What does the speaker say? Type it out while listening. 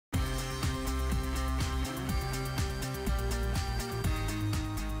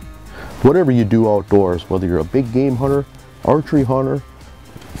Whatever you do outdoors, whether you're a big game hunter, archery hunter,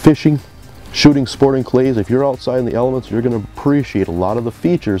 fishing, shooting sporting clays, if you're outside in the elements, you're going to appreciate a lot of the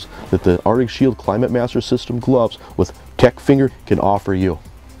features that the ArcticShield Climate Master System gloves with Tech Finger can offer you.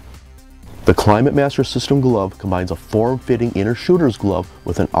 The Climate Master System glove combines a form-fitting inner shooter's glove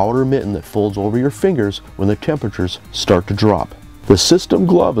with an outer mitten that folds over your fingers when the temperatures start to drop. The system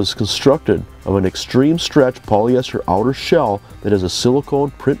glove is constructed of an extreme stretch polyester outer shell that has a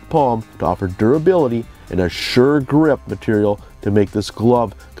silicone print palm to offer durability and a sure grip material to make this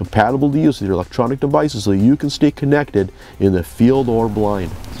glove compatible to use with your electronic devices so you can stay connected in the field or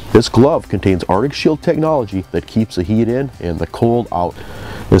blind. This glove contains ArcticShield technology that keeps the heat in and the cold out.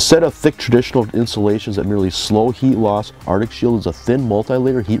 Instead of thick traditional insulations that merely slow heat loss, ArcticShield is a thin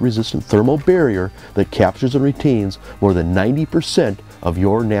multi-layer heat-resistant thermal barrier that captures and retains more than 90% of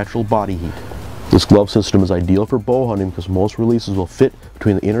your natural body heat. This glove system is ideal for bow hunting because most releases will fit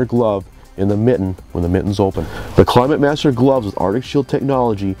between the inner glove and the mitten when the mitten's open. The Climate Master gloves with ArcticShield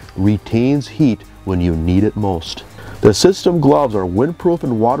technology retains heat when you need it most. The system gloves are windproof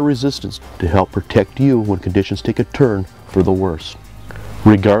and water resistant to help protect you when conditions take a turn for the worse.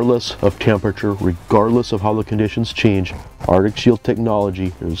 Regardless of temperature, regardless of how the conditions change, ArcticShield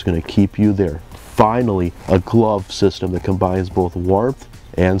technology is going to keep you there. Finally, a glove system that combines both warmth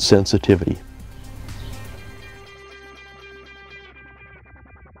and sensitivity.